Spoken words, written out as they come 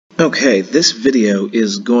Okay, this video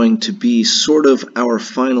is going to be sort of our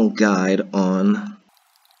final guide on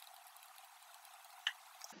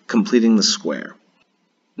completing the square.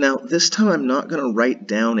 Now, this time I'm not going to write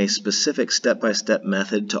down a specific step-by-step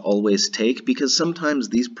method to always take because sometimes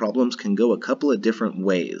these problems can go a couple of different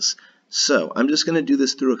ways. So, I'm just going to do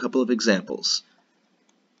this through a couple of examples.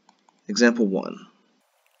 Example 1.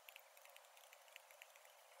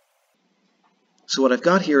 So what I've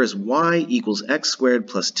got here is y equals x squared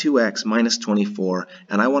plus 2x minus 24,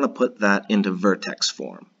 and I want to put that into vertex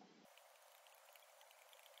form.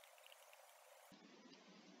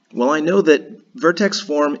 Well, I know that vertex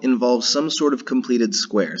form involves some sort of completed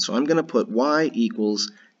square, so I'm going to put y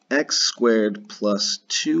equals x squared plus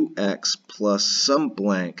 2x plus some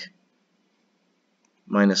blank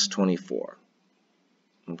minus 24.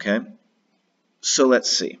 Okay? So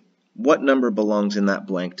let's see. What number belongs in that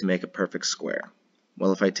blank to make a perfect square?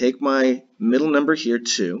 Well, if I take my middle number here,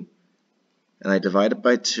 2, and I divide it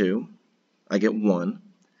by 2, I get 1,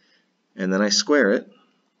 and then I square it,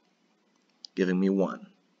 giving me 1.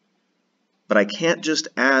 But I can't just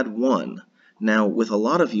add 1. Now, with a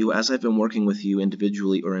lot of you, as I've been working with you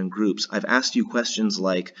individually or in groups, I've asked you questions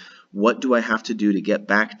like, what do I have to do to get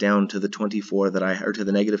back down to the 24 or to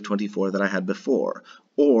the negative 24 that I had before?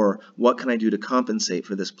 Or, what can I do to compensate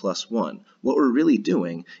for this plus 1? What we're really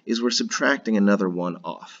doing is we're subtracting another 1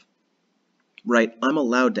 off. Right, I'm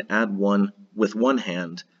allowed to add 1 with one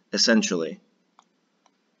hand, essentially,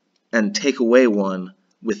 and take away 1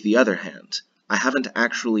 with the other hand. I haven't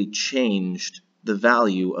actually changed the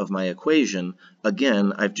value of my equation.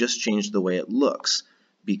 Again, I've just changed the way it looks.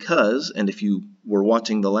 Because, and if you were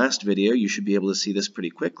watching the last video, you should be able to see this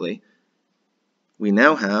pretty quickly, we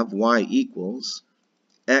now have y equals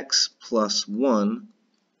x plus 1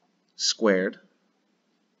 squared.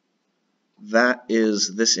 That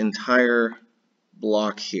is this entire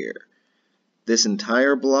block here. This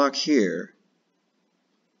entire block here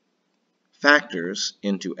factors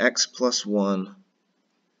into x plus 1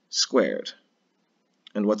 squared.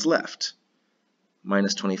 And what's left?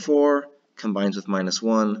 Minus 24 combines with minus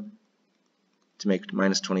 1 to make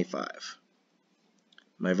minus 25.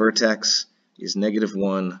 My vertex is negative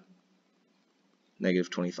 1, negative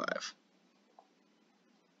 25.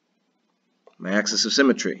 My axis of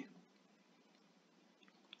symmetry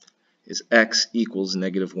is x equals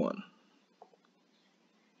negative 1.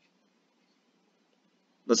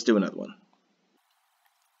 Let's do another one.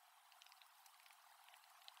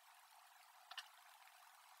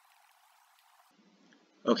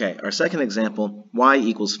 Okay, our second example, y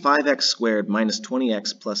equals 5x squared minus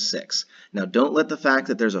 20x plus 6. Now don't let the fact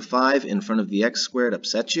that there's a 5 in front of the x squared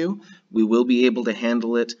upset you. We will be able to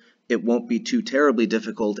handle it. It won't be too terribly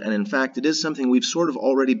difficult, and in fact it is something we've sort of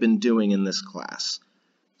already been doing in this class.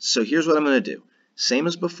 So here's what I'm going to do. Same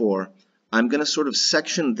as before, I'm going to sort of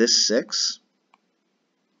section this 6.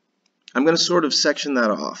 I'm going to sort of section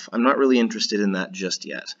that off. I'm not really interested in that just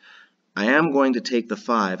yet. I am going to take the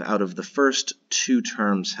 5 out of the first 2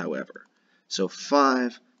 terms, however. So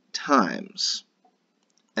 5 times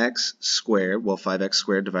x squared, well 5x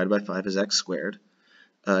squared divided by 5 is x squared.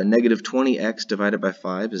 Negative 20x divided by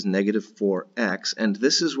 5 is negative 4x, and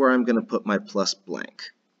this is where I'm going to put my plus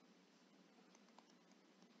blank.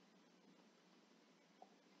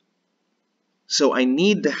 So I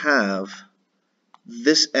need to have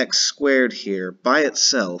this x squared here by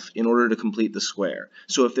itself in order to complete the square.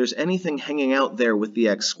 So if there's anything hanging out there with the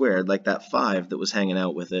x squared, like that 5 that was hanging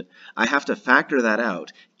out with it, I have to factor that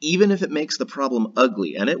out, even if it makes the problem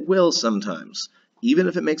ugly, and it will sometimes. Even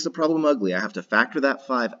if it makes the problem ugly, I have to factor that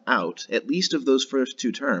 5 out, at least of those first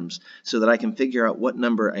 2 terms, so that I can figure out what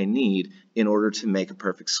number I need in order to make a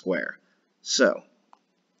perfect square. So,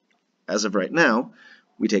 as of right now,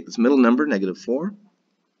 we take this middle number, negative 4,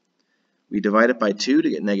 we divide it by 2 to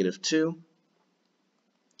get negative 2,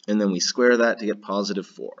 and then we square that to get positive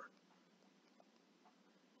 4.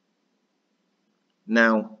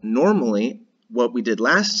 Now, normally, what we did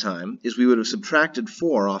last time is we would have subtracted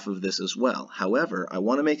 4 off of this as well. However, I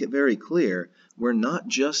want to make it very clear, we're not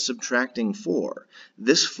just subtracting 4.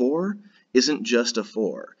 This 4 isn't just a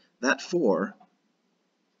 4. That 4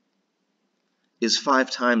 is 5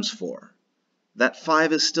 times 4. That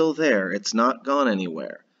 5 is still there. It's not gone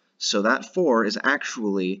anywhere. So that 4 is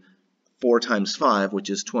actually 4 times 5,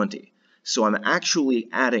 which is 20. So I'm actually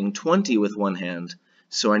adding 20 with one hand,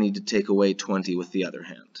 so I need to take away 20 with the other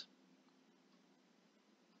hand.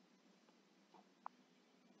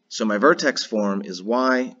 So my vertex form is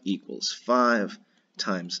y equals 5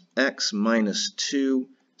 times x minus 2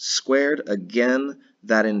 squared. Again,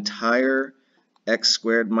 that entire x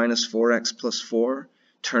squared minus 4x plus 4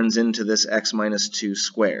 turns into this x minus 2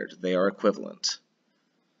 squared. They are equivalent.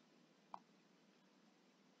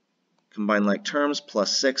 Combine like terms,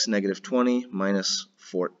 plus 6, negative 20, minus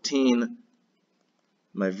 14.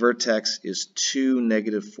 My vertex is 2,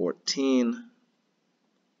 negative 14.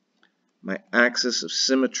 My axis of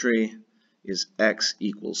symmetry is x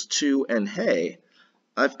equals 2. And hey,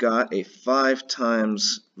 I've got a 5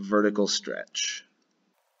 times vertical stretch.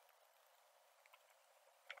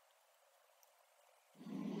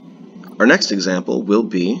 Our next example will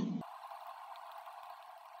be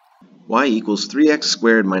y equals 3x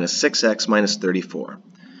squared minus 6x minus 34.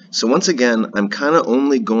 So once again, I'm kind of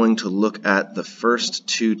only going to look at the first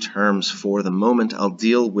two terms for the moment. I'll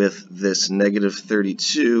deal with this negative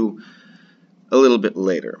 32 a little bit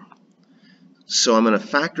later. So I'm going to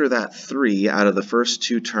factor that 3 out of the first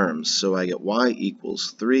two terms. So I get y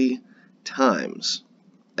equals 3 times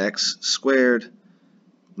x squared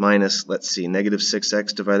minus, let's see, negative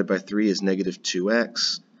 6x divided by 3 is negative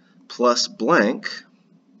 2x plus blank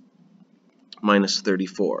minus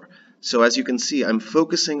 34. So as you can see, I'm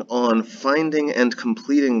focusing on finding and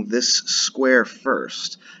completing this square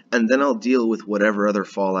first, and then I'll deal with whatever other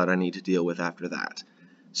fallout I need to deal with after that.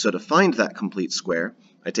 So to find that complete square,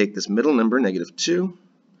 I take this middle number, negative 2,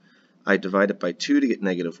 I divide it by 2 to get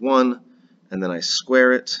negative 1, and then I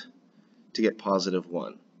square it to get positive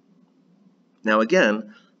 1. Now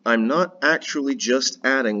again, I'm not actually just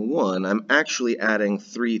adding 1, I'm actually adding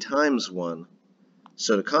 3 times 1.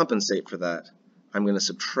 So to compensate for that, I'm going to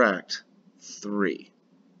subtract 3.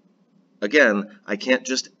 Again, I can't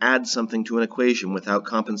just add something to an equation without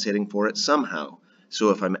compensating for it somehow. So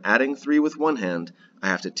if I'm adding 3 with one hand, I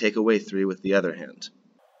have to take away 3 with the other hand.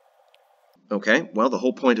 Okay, well, the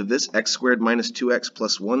whole point of this, x squared minus 2x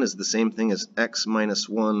plus 1 is the same thing as x minus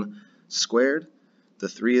 1 squared. The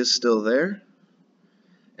 3 is still there.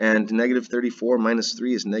 And negative 34 minus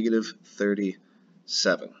 3 is negative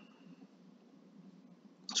 37.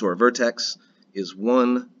 So our vertex is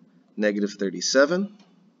 1, negative 37.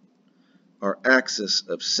 Our axis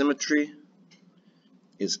of symmetry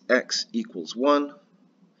is x equals 1.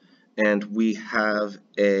 And we have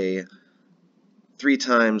a 3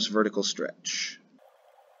 times vertical stretch.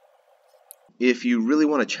 If you really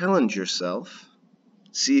want to challenge yourself,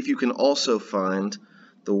 see if you can also find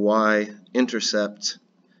the y-intercept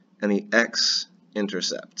and the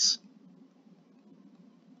x-intercepts.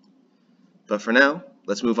 But for now,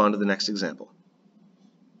 let's move on to the next example.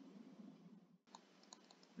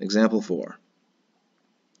 Example 4.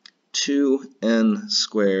 2n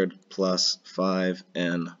squared plus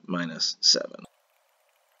 5n minus 7.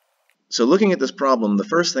 So looking at this problem, the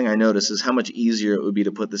first thing I notice is how much easier it would be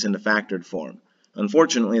to put this into factored form.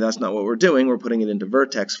 Unfortunately, that's not what we're doing. We're putting it into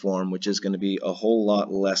vertex form, which is going to be a whole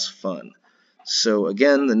lot less fun. So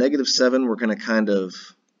again, the negative 7 we're going to kind of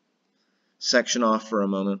section off for a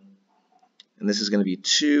moment. And this is going to be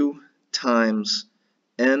 2 times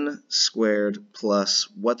n squared plus,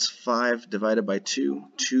 what's 5 divided by 2?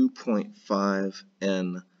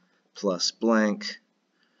 2.5n plus blank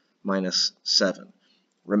minus 7.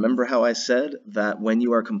 Remember how I said that when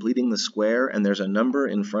you are completing the square and there's a number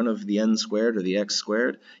in front of the n squared or the x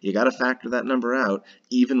squared, you got to factor that number out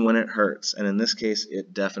even when it hurts. And in this case,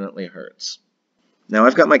 it definitely hurts. Now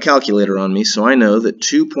I've got my calculator on me, so I know that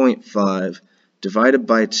 2.5 divided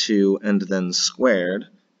by 2 and then squared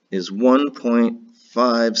is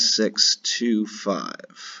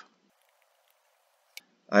 1.5625.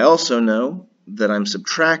 I also know that I'm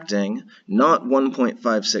subtracting not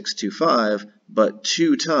 1.5625, but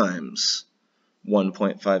 2 times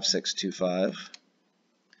 1.5625.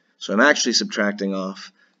 So I'm actually subtracting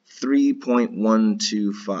off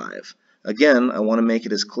 3.125. Again, I want to make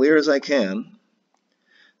it as clear as I can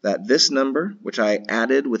that this number, which I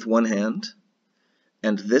added with one hand,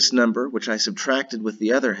 and this number, which I subtracted with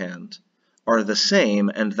the other hand, are the same,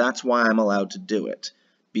 and that's why I'm allowed to do it.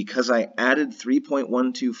 Because I added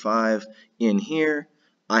 3.125 in here,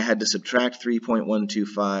 I had to subtract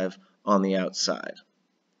 3.125 on the outside.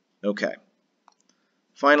 Okay.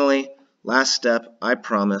 Finally, last step, I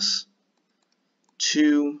promise,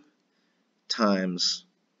 2 times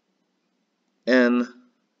n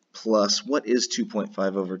plus, what is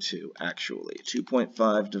 2.5 over 2, actually?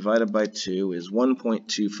 2.5 divided by 2 is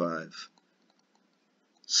 1.25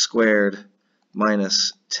 squared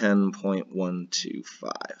minus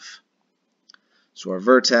 10.125. So our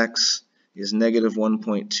vertex is negative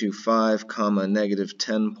 1.25 comma negative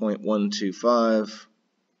 10.125.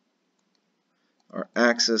 Our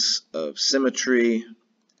axis of symmetry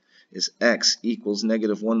is x equals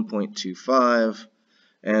negative 1.25,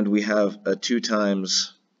 and we have a 2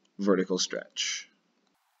 times vertical stretch.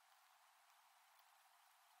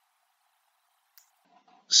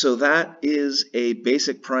 So that is a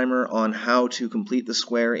basic primer on how to complete the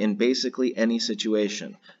square in basically any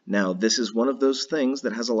situation. Now, this is one of those things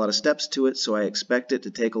that has a lot of steps to it, so I expect it to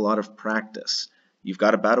take a lot of practice. You've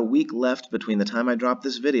got about a week left between the time I drop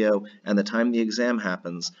this video and the time the exam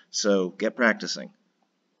happens, so get practicing.